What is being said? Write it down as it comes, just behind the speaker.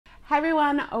Hi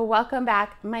everyone, welcome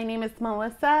back. My name is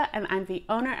Melissa and I'm the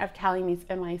owner of Cali Meets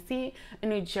NYC, a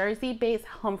New Jersey-based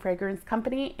home fragrance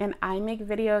company, and I make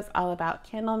videos all about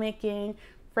candle making,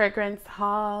 fragrance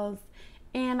hauls,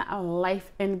 and a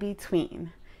life in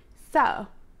between. So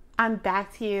I'm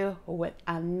back to you with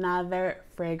another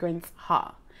fragrance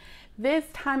haul. This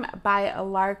time by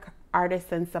Lark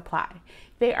Artisan Supply.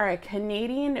 They are a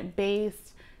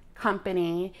Canadian-based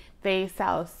company. They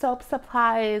sell soap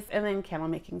supplies and then candle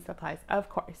making supplies, of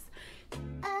course.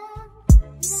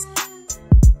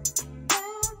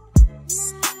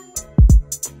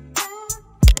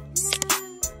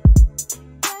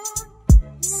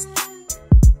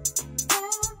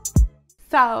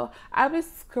 So I was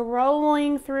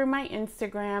scrolling through my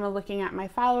Instagram, looking at my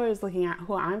followers, looking at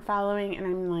who I'm following, and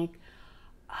I'm like,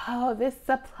 oh, this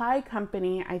supply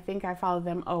company, I think I followed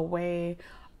them a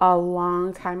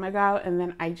long time ago, and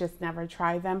then I just never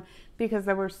tried them because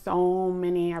there were so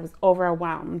many. I was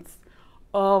overwhelmed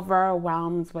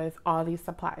with all these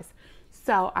supplies.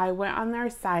 So I went on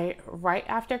their site right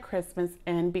after Christmas,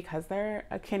 and because they're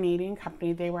a Canadian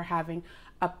company, they were having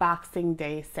a Boxing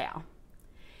Day sale.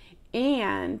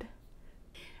 And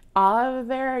all of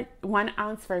their 1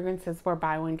 ounce fragrances were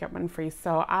buy one, get one free.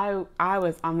 So I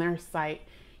was on their site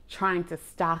trying to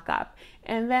stock up.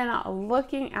 And then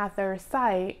looking at their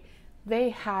site, they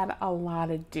had a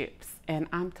lot of dupes. And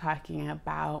I'm talking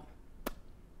about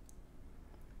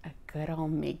a good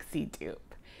old Mixie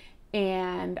dupe.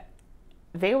 And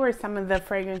they were some of the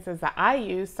fragrances that I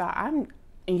use. So I'm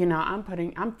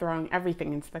throwing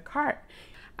everything into the cart.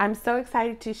 I'm so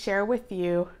excited to share with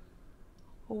you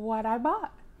what I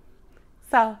bought.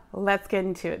 So let's get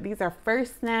into it. These are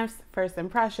first sniffs, first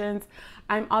impressions.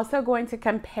 I'm also going to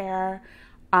compare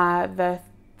the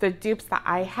dupes that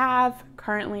I have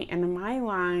currently in my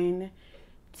line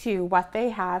to what they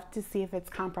have to see if it's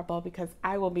comparable, because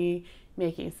I will be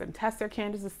making some tester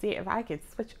candles to see if I could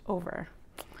switch over.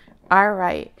 All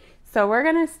right, so we're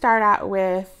gonna start out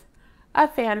with a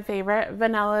fan favorite,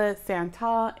 Vanilla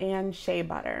Santal and Shea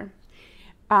Butter.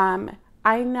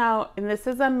 I know, and this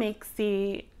is a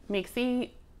Mixie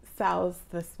sells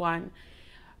this one.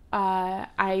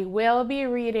 I will be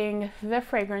reading the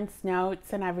fragrance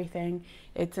notes and everything.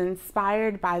 It's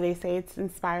inspired by, they say it's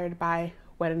inspired by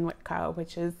Wet n Wit Co.,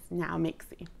 which is now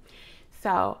Mixie.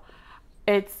 So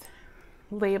it's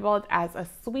labeled as a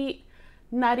sweet,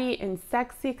 nutty, and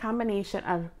sexy combination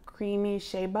of creamy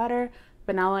shea butter,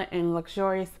 vanilla, and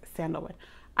luxurious sandalwood.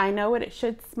 I know what it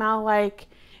should smell like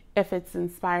if it's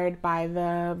inspired by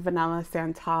the Vanilla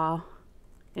Santal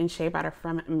and Shea Butter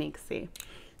from Mixie.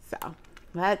 So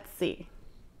let's see.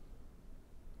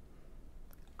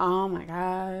 Oh my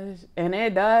gosh. And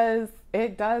it does.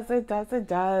 It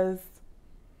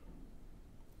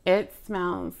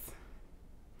smells.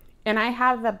 And I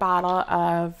have the bottle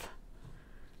of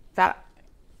that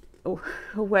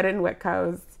Wet n Wit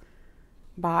Co.'s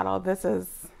bottle. This is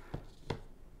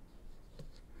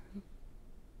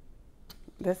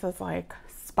like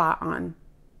spot on.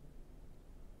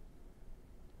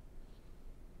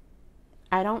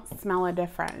 I don't smell a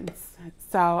difference.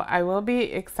 So I will be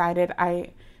excited.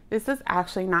 This is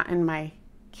actually not in my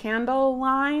candle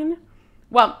line.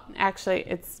 Well, actually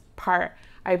it's part.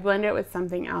 I blend it with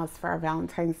something else for our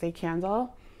Valentine's Day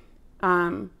candle.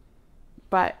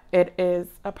 But it is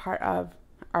a part of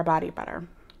our body butter.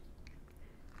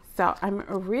 So I'm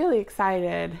really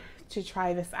excited to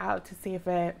try this out to see if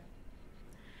it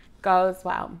goes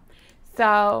well.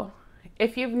 So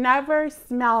if you've never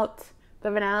smelt the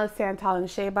Vanilla Santal and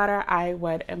Shea Butter, I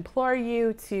would implore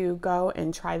you to go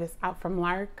and try this out from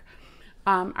Lark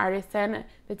Artisan.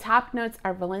 The top notes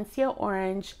are Valencia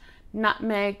orange,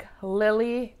 nutmeg,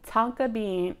 lily, tonka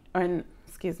bean,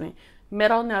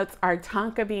 middle notes are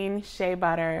tonka bean, shea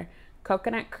butter,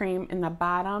 coconut cream, and the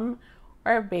bottom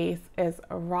or base is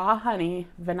raw honey,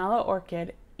 vanilla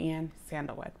orchid, and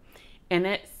sandalwood. And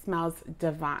it smells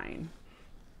divine.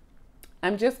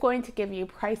 I'm just going to give you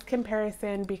price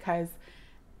comparison because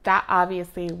that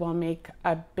obviously will make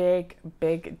a big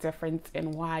difference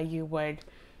in why you would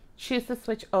choose to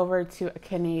switch over to a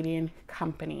Canadian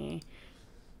company.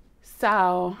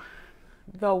 So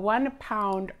the 1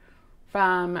 pound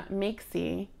from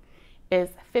Mixie is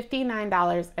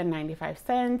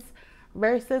 $59.95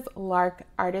 versus Lark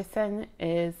Artisan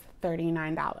is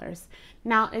 $39.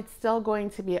 Now it's still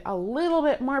going to be a little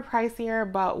bit more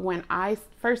pricier, but when I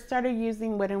first started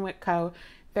using Wet n Wit Co.,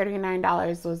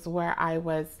 $39 was where I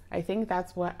think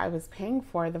that's what I was paying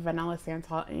for the Vanilla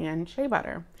Santal and Shea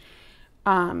Butter.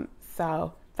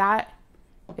 So that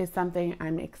is something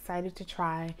I'm excited to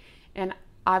try. And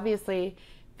obviously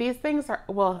these things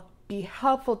will be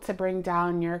helpful to bring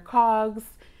down your COGS,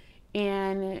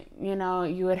 and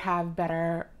you would have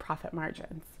better profit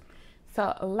margins.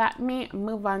 So let me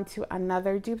move on to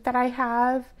another dupe that I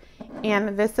have,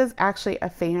 and this is actually a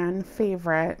fan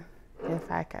favorite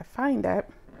if I can find it.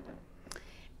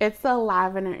 It's the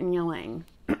lavender ylang.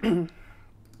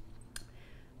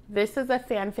 This is a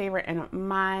fan favorite in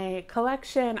my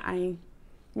collection. I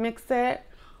mix it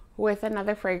with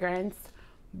another fragrance,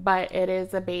 but it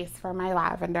is a base for my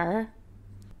lavender.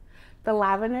 The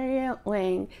lavender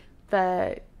ylang,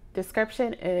 the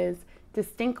description is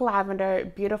distinct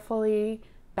lavender, beautifully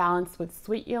balanced with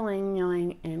sweet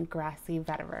ylang and grassy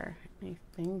vetiver. I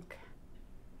think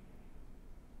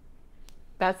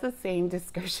that's the same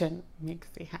description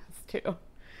Mixie has too.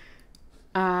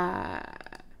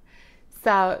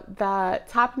 So the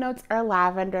top notes are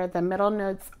lavender, the middle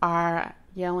notes are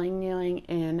ylang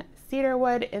and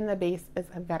cedarwood, and the base is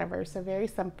a vetiver. So very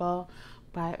simple,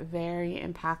 but very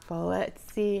impactful. Let's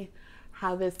see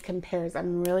how this compares.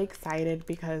 I'm really excited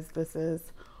because this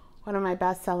is one of my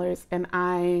best sellers and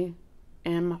I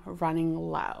am running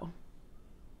low.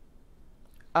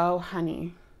 Oh,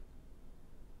 honey.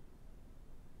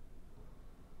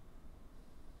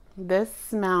 This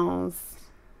smells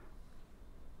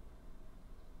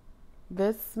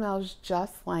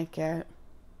just like it.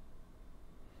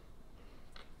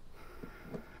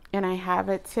 And I have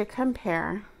it to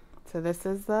compare. So this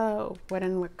is the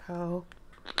Wooden Wickco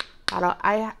bottle.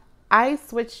 I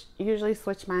usually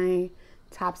switch my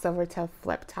tops over to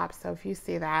flip tops. So if you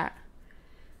see that,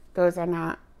 those are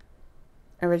not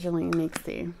originally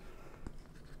Mixie.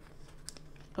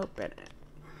 Open it.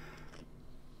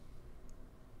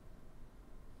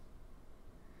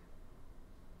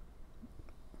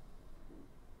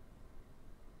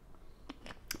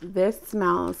 This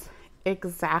smells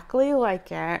exactly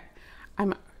like it.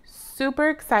 I'm super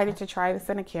excited to try this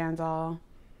in a candle.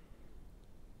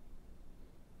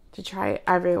 To try it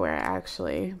everywhere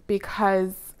actually,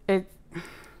 because if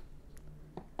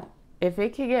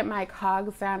it could get my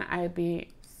COGS down, I'd be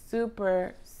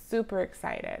super, super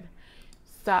excited.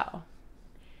 So,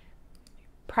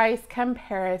 price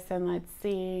comparison, let's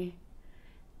see.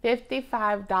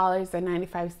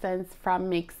 $55.95 from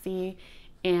Mixie,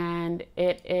 and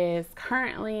it is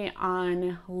currently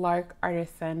on Lark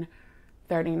Artisan,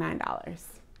 $39.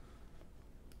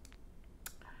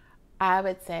 I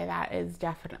would say that is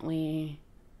definitely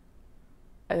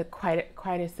quite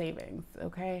a savings,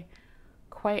 okay?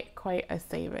 Quite a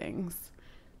savings.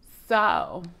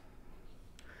 So,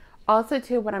 also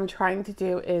too, what I'm trying to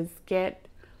do is get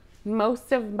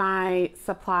most of my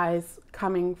supplies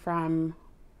coming from,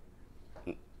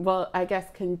 well, I guess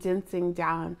condensing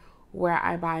down where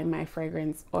I buy my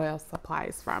fragrance oil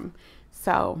supplies from.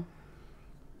 So,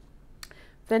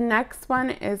 the next one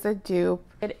is a dupe.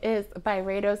 It is by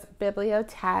Rados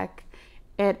Bibliothèque.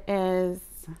 The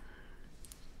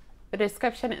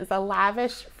description is a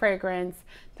lavish fragrance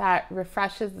that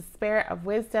refreshes the spirit of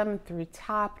wisdom through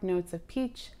top notes of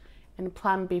peach and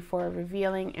plum before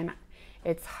revealing in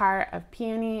its heart of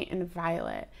peony and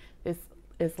violet. This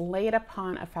is laid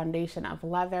upon a foundation of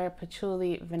leather,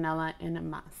 patchouli, vanilla, and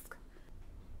musk.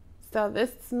 So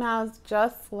this smells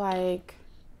just like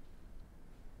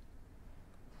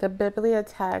the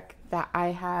Bibliothèque that I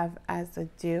have as a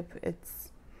dupe. It's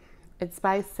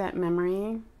by Scent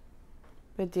Memory,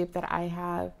 the dupe that I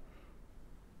have.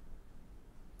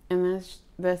 And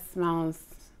this smells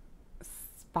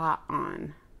spot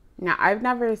on. Now, I've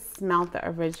never smelled the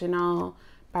original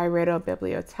by Rados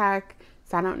Bibliothèque,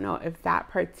 so I don't know if that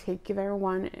particular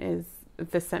one is,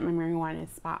 the Scent Memory one is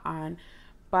spot on,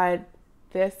 but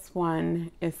this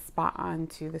one is spot on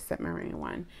to the Scent Memory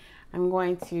one. I'm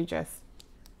going to just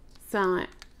smell it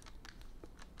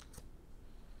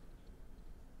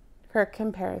for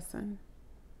comparison.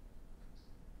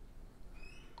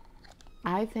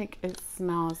 I think it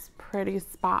smells pretty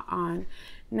spot on.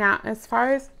 Now, as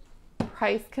far as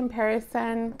price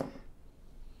comparison,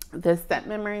 the Scent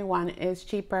Memory one is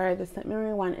cheaper. The Scent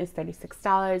Memory one is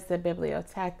 $36. The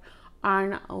Bibliothèque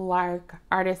on Lark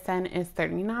Artisan is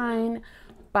 $39,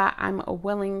 but I'm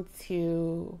willing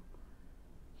to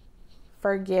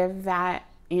forgive that,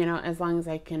 as long as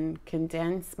I can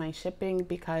condense my shipping,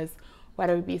 because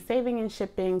what I would be saving in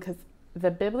shipping, because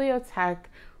the Bibliothèque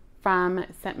from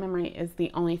Scent Memory is the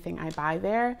only thing I buy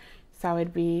there, so I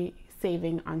would be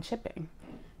saving on shipping,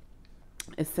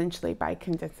 essentially by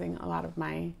condensing a lot of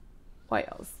my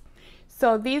oils.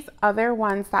 So these other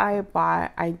ones that I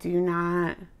bought, I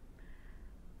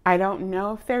don't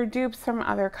know if they're dupes from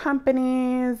other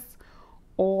companies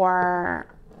or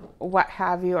what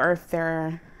have you, or if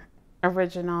they're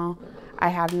original. I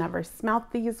have never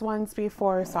smelt these ones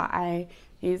before, so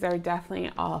these are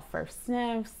definitely all first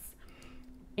sniffs,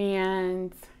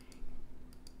 and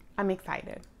I'm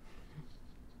excited.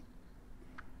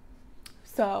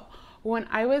 So when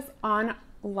I was on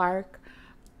Lark's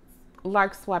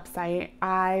website,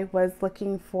 I was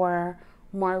looking for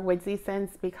more woodsy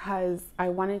scents because I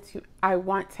want to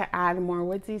add more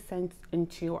woodsy scents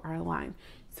into our line.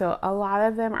 So a lot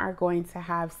of them are going to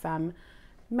have some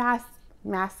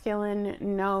masculine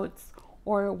notes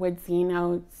or woodsy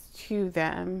notes to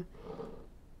them.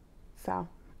 So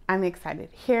I'm excited.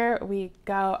 Here we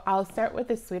go. I'll start with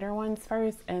the sweeter ones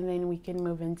first, and then we can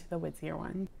move into the woodier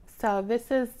ones. So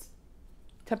this is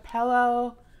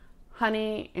Tupelo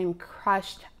honey and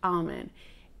crushed almond.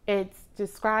 It's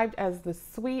described as the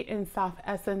sweet and soft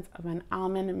essence of an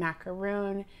almond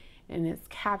macaroon, and it's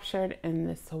captured in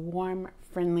this warm,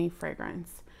 friendly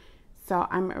fragrance. So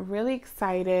I'm really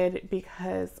excited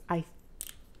because I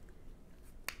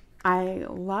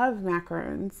love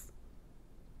macaroons.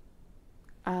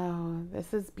 Oh,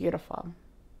 this is beautiful.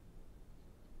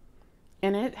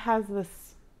 And it has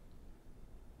this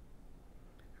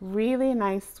really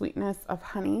nice sweetness of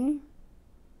honey.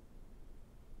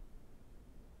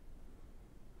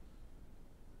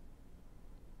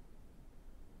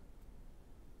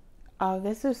 Oh,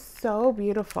 this is so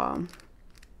beautiful.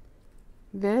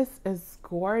 This is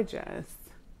gorgeous.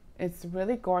 It's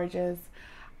really gorgeous.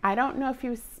 I don't know if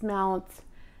you smelled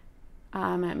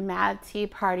Mad Tea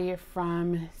Party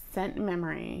from Scent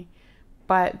Memory,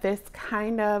 but this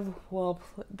will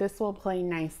play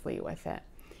nicely with it.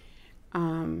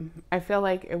 I feel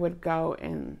like it would go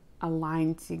in a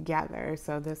line together.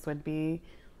 So this would be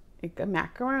like a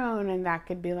macaroon, and that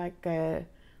could be like a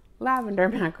lavender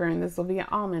macaroon. This will be an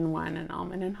almond one, an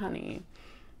almond and honey.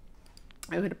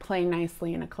 It would play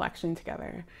nicely in a collection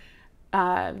together.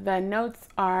 The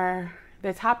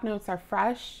top notes are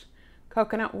fresh,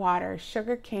 coconut water,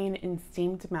 sugar cane, and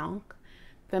steamed milk.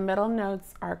 The middle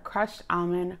notes are crushed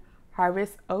almond,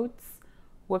 harvest oats,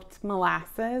 whipped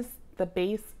molasses. The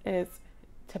base is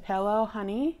Tupelo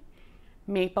honey,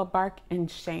 maple bark,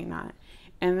 and shea nut.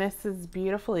 And this is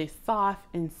beautifully soft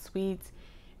and sweet.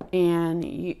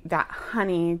 And that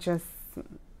honey, the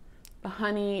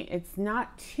honey, it's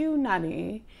not too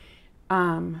nutty,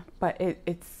 but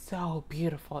it's so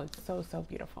beautiful. It's so, so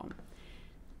beautiful.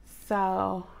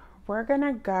 So we're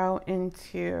gonna go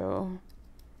into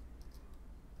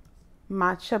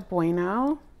Matcha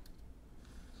Bueno.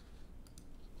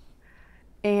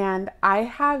 And I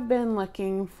have been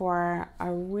looking for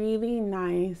a really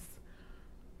nice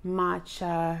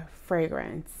matcha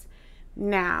fragrance.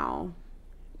 Now,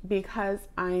 because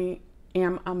I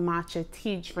am a matcha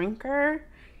tea drinker,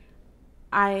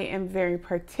 I am very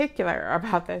particular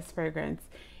about this fragrance.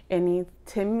 It needs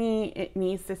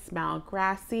to smell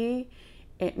grassy.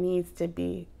 It needs to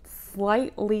be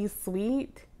slightly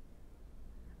sweet,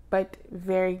 but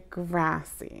very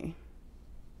grassy,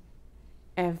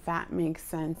 if that makes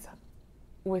sense,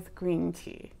 with green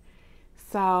tea.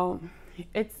 So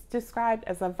it's described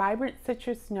as a vibrant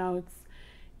citrus notes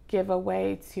give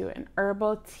away to an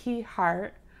herbal tea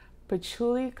heart.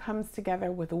 Patchouli comes together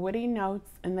with woody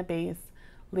notes in the base,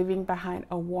 leaving behind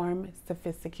a warm,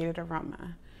 sophisticated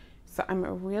aroma. So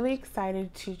I'm really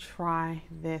excited to try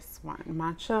this one,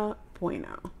 Matcha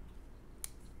Bueno.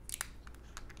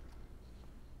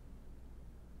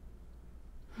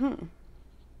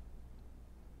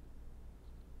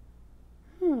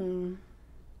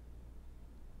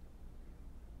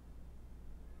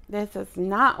 This is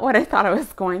not what I thought it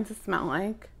was going to smell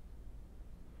like.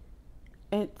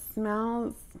 It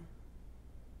smells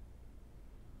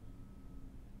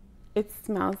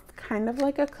kind of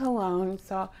like a cologne,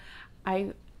 so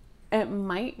it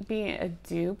might be a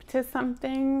dupe to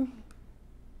something.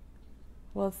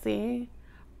 We'll see.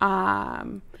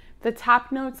 The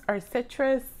top notes are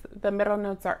citrus, the middle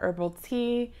notes are herbal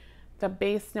tea, the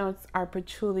base notes are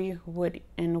patchouli, wood,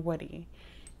 and woody.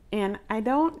 And I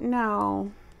don't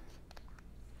know.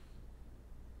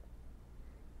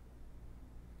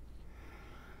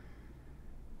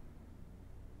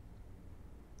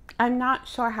 I'm not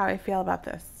sure how I feel about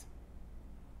this.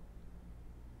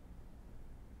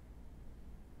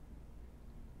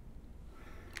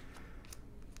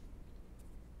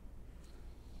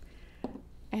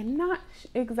 I'm not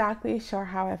exactly sure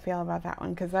how I feel about that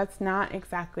one, because that's not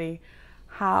exactly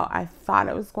how I thought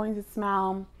it was going to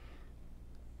smell.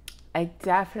 I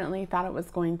definitely thought it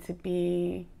was going to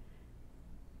be,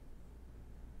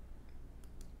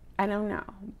 I don't know,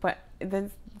 but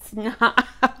that's not how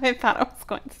I thought it was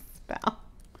going to smell.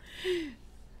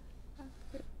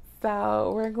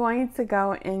 So we're going to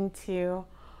go into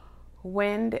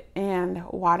wind and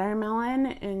watermelon.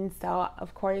 And so,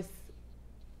 of course,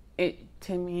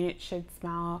 to me, it should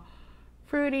smell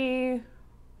fruity,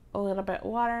 a little bit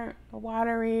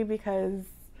watery, because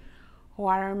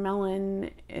watermelon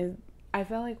is, I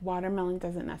feel like watermelon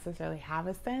doesn't necessarily have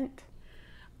a scent.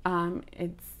 So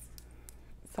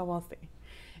we'll see.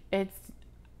 It's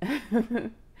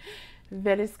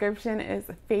the description is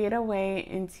fade away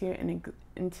into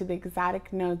the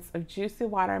exotic notes of juicy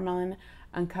watermelon,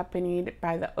 accompanied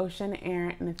by the ocean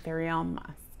air and ethereal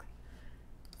musk.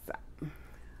 So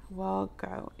we'll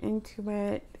go into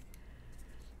it.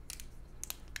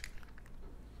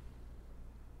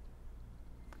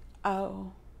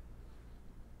 Oh,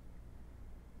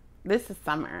 this is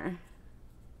summer.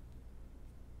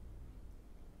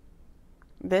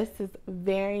 This is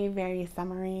very, very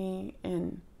summery,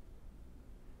 and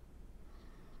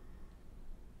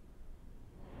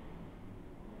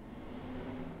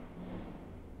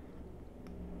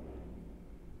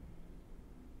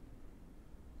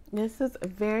this is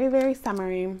very, very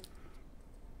summery.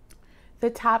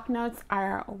 The top notes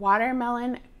are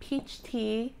watermelon, peach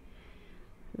tea.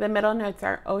 The middle notes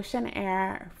are ocean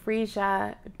air,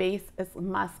 freesia. Base is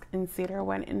musk and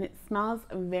cedarwood, and it smells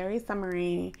very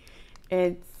summery.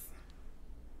 It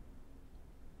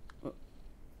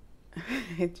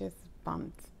just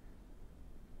bumped.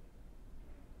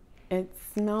 It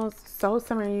smells so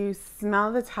summery. You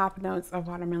smell the top notes of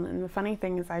watermelon. And the funny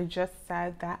thing is, I just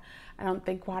said that I don't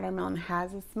think watermelon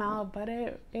has a smell, but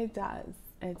it does.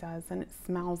 It does, and it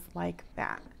smells like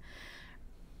that.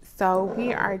 So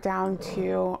we are down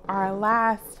to our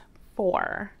last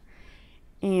 4,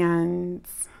 and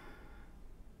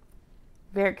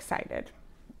very excited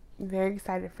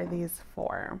for these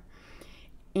 4.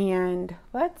 And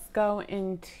let's go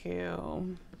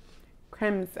into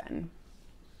crimson.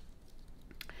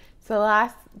 So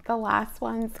the last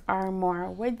ones are more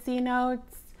woodsy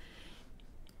notes,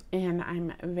 and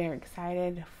I'm very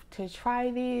excited to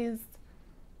try these.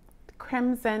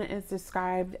 Crimson is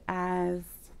described as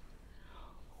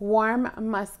warm,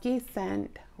 musky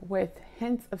scent with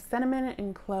hints of cinnamon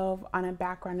and clove on a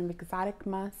background of exotic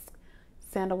musk,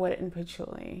 sandalwood, and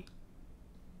patchouli.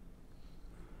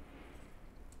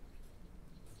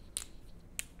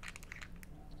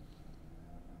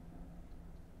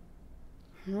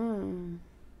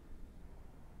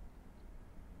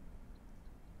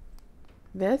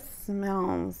 This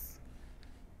smells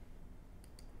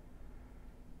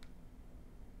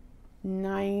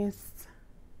nice,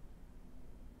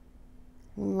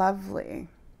 lovely.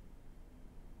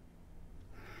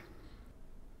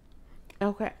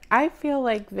 Okay, I feel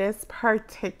like this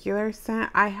particular scent,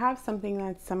 I have something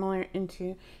that's similar in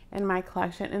my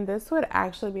collection, and this would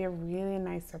actually be a really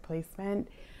nice replacement,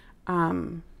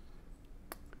 because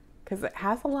it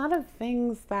has a lot of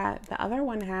things that the other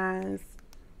one has.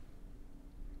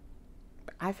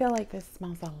 I feel like this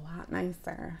smells a lot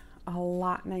nicer,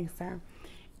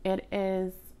 It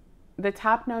is, the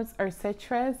top notes are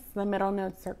citrus, the middle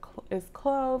notes is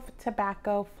clove,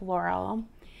 tobacco, floral.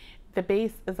 The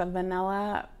base is a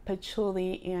vanilla,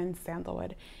 patchouli, and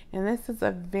sandalwood. And this is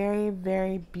a very,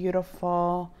 very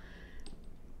beautiful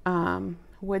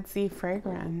woodsy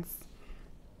fragrance.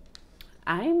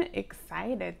 I'm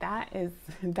excited. That is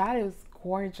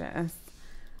gorgeous.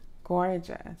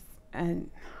 And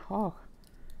oh,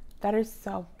 that is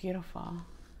so beautiful.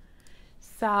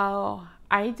 So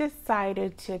I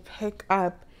decided to pick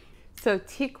up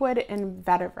teakwood and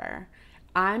vetiver.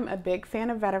 I'm a big fan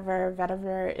of vetiver.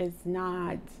 Vetiver is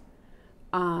not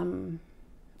a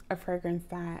fragrance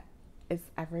that is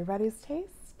everybody's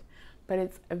taste, but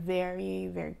it's very,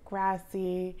 very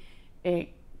grassy.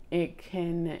 It's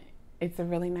a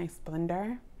really nice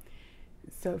blender.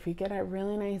 So if you get a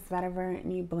really nice vetiver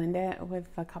and you blend it with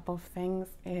a couple of things,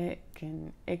 it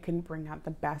can bring out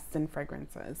the best in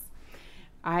fragrances.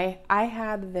 I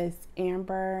had this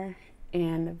amber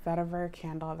and vetiver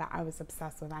candle that I was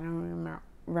obsessed with. I don't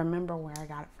remember where I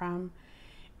got it from,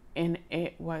 and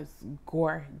it was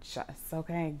gorgeous.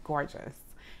 Okay, gorgeous.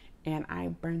 And I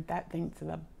burnt that thing to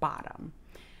the bottom.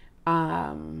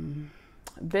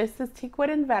 This is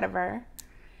teakwood and vetiver.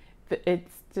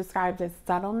 It's described as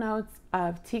subtle notes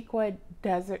of teakwood,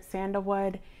 desert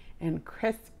sandalwood, and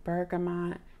crisp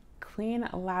bergamot. Clean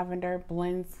lavender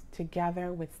blends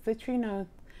together with citrusy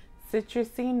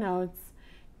notes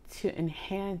to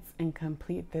enhance and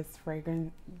complete this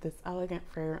elegant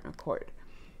fragrant accord.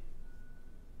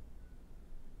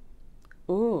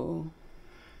 Ooh.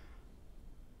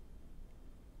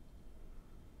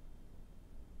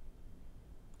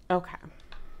 Okay.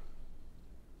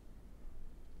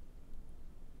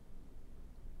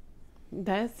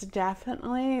 This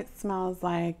definitely smells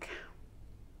like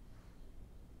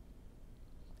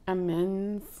a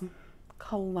men's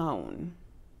cologne.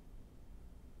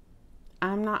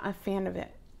 I'm not a fan of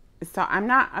it. So I'm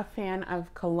not a fan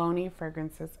of cologne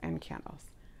fragrances and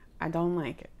candles. I don't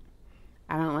like it.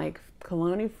 I don't like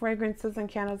cologne fragrances and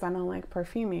candles. I don't like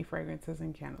perfumey fragrances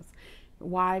and candles.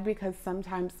 Why? Because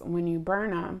sometimes when you burn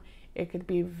them, it could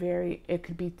be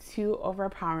too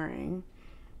overpowering.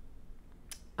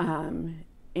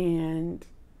 And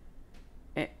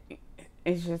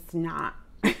it's just not,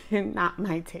 not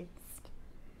my taste.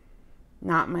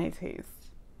 Not my taste.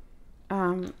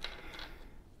 I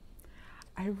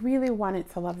really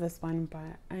wanted to love this one,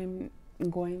 but I'm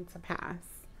going to pass.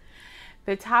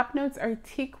 The top notes are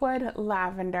teakwood,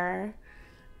 lavender.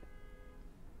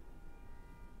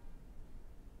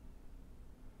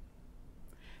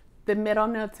 The middle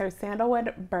notes are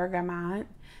sandalwood, bergamot.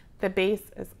 The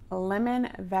base is lemon,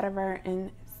 vetiver, and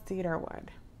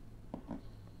cedarwood.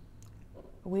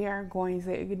 We are going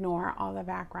to ignore all the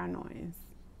background noise.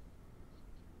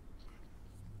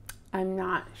 I'm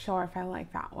not sure if I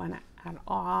like that one at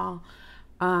all.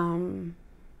 In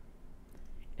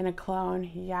a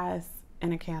cologne, yes.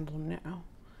 In a candle, no.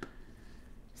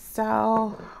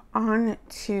 So on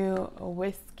to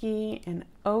whiskey and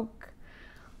oak.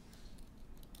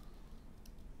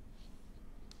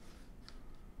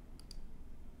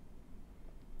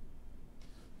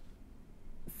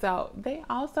 So they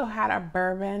also had a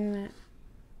bourbon.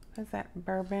 Was that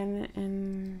bourbon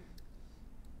and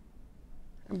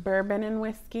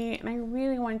whiskey? And I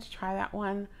really wanted to try that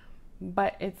one,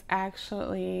 but it's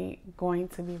actually going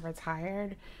to be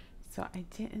retired. So I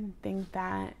didn't think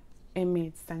that it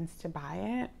made sense to buy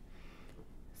it.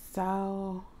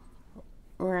 So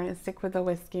we're gonna stick with the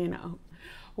whiskey and oak.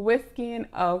 Whiskey and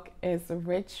oak is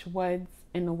rich woods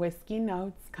and whiskey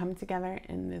notes come together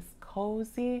in this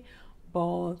cozy,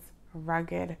 bold,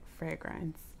 rugged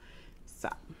fragrance. So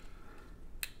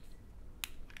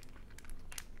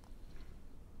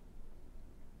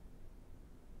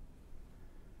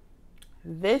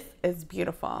this is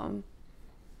beautiful.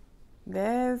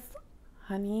 This,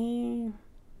 honey,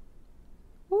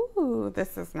 ooh,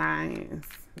 this is nice.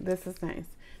 This is nice.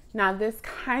 Now this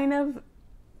kind of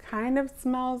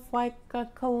smells like a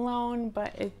cologne,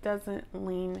 but it doesn't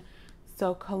lean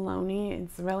so cologne-y.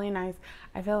 It's really nice.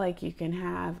 I feel like you can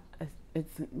have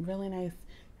it's really nice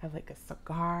to have like a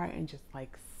cigar and just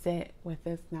like sit with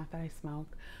this. Not that I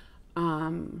smoke.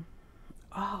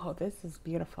 Oh, this is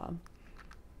beautiful.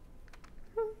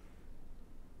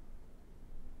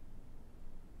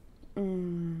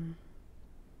 You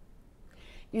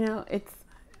know, it's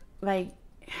like,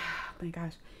 oh my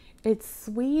gosh, it's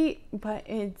sweet, but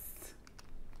it's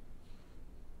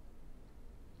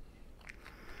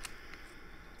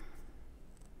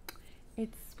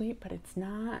sweet, but it's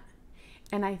not.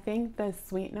 And I think the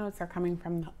sweet notes are coming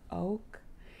from the oak,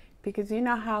 because you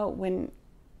know how when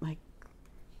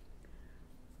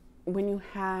you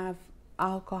have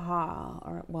alcohol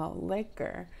or, well,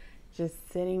 liquor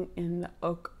just sitting in the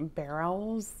oak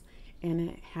barrels,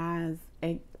 and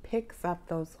it picks up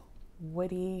those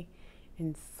woody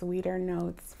and sweeter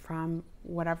notes from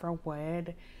whatever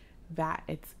wood that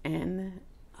it's in.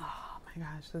 Oh my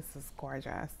gosh, this is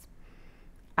gorgeous.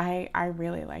 I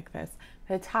really like this.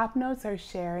 The top notes are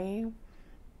sherry.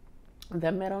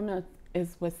 The middle note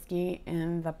is whiskey,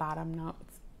 and the bottom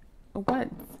notes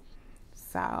woods.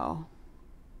 So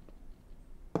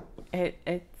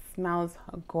it smells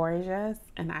gorgeous,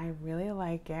 and I really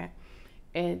like it.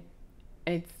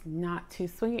 It's not too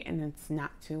sweet and it's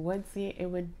not too woodsy.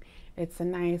 It's a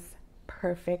nice,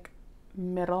 perfect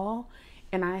middle.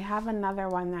 And I have another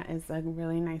one that is a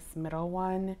really nice middle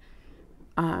one.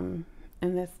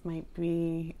 And this might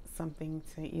be something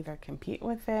to either compete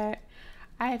with it.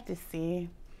 I have to see.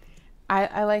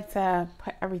 I like to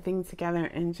put everything together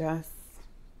and just,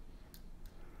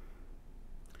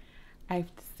 I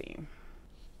have to see.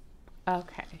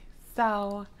 Okay,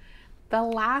 so the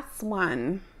last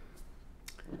one,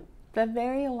 the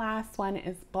very last one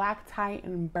is black tie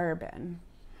and bourbon.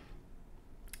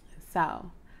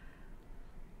 So,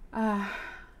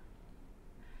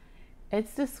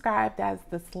 it's described as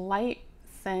this light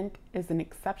scent is an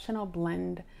exceptional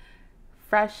blend.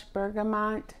 Fresh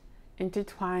bergamot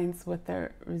intertwines with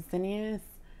the resinous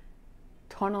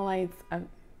tonalites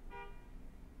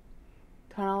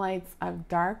of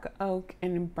dark oak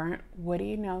and burnt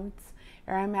woody notes.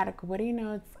 Aromatic woody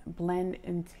notes blend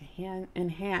into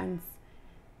enhance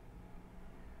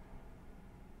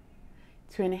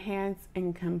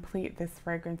and complete this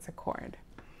fragrance accord.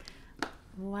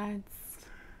 Let's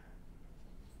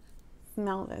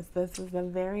smell this. This is the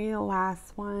very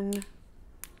last one.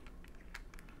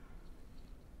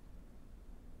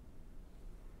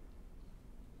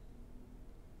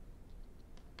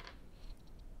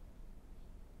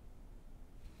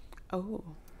 Oh.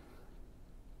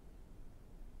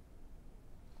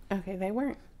 Okay, they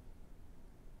weren't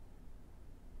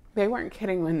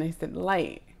kidding when they said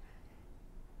light.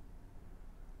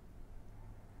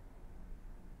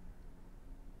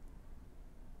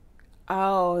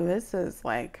 Oh, this is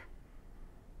like,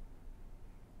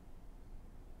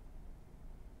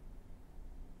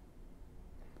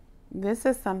 this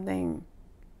is something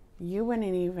you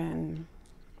wouldn't even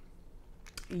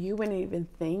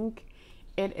think.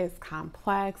 It is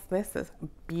complex. This is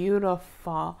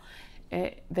beautiful.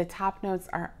 The top notes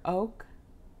are oak.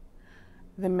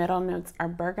 The middle notes are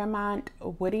bergamot,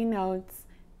 woody notes,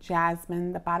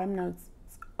 jasmine. The bottom notes,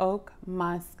 oak,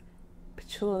 musk,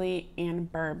 patchouli,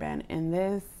 and bourbon. And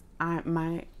this,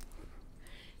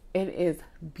 it is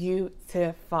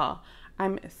beautiful.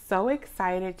 I'm so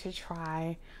excited to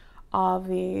try all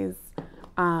these.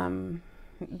 I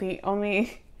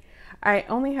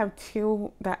only have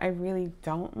two that I really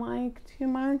don't like too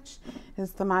much.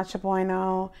 Is the Matcha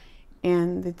Bueno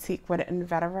and the Teakwood and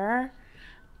Vetiver.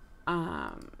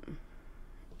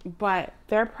 But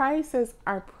their prices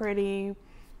are pretty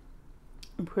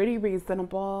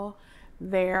reasonable.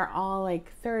 They're all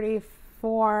like $34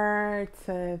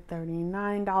 to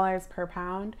 $39 per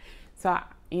pound. So,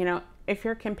 you know, if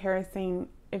you're comparing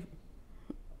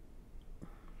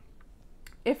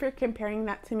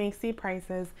that to Macy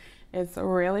prices, it's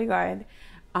really good.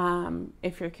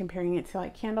 If you're comparing it to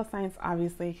like Candle Science,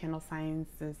 obviously Candle Science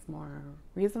is more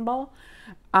reasonable.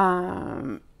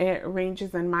 It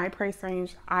ranges in my price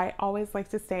range. I always like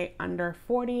to stay under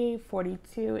 40.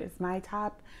 42 is my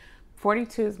top.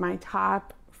 42 is my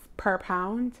top per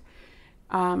pound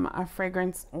of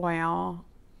fragrance oil.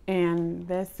 And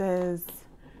this is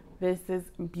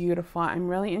beautiful. I'm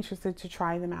really interested to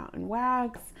try them out in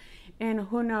wax. And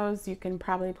who knows, you can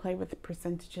probably play with the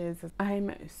percentages.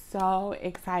 I'm so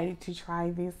excited to try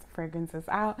these fragrances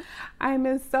out.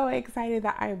 I'm so excited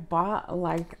that I bought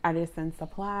Lark Artisan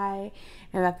Supply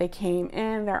and that they came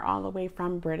in. They're all the way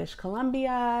from British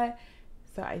Columbia.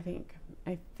 So I think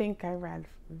I read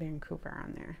Vancouver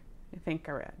on there. I think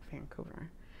I read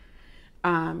Vancouver.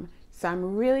 So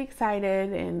I'm really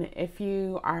excited. And if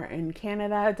you are in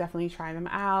Canada, definitely try them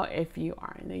out. If you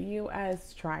are in the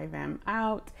US, try them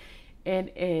out.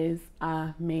 It is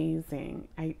amazing.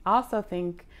 I also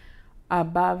think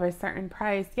above a certain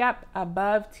price,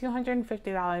 above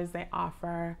 $250, they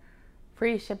offer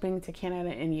free shipping to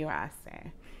Canada and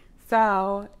USA.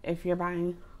 So if you're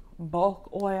buying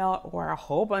bulk oil or a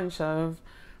whole bunch of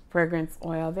fragrance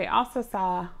oil, they also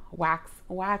sell wax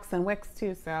and wicks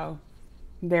too. So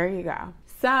there you go.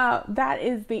 So that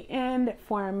is the end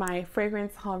for my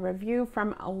fragrance haul review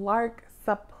from Lark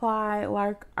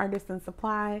Artisan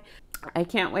Supply. I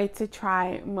can't wait to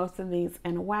try most of these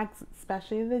in wax,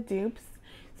 especially the dupes.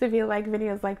 So if you like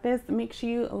videos like this, make sure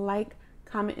you like,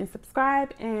 comment, and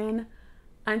subscribe. And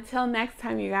until next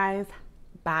time, you guys,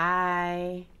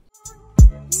 bye.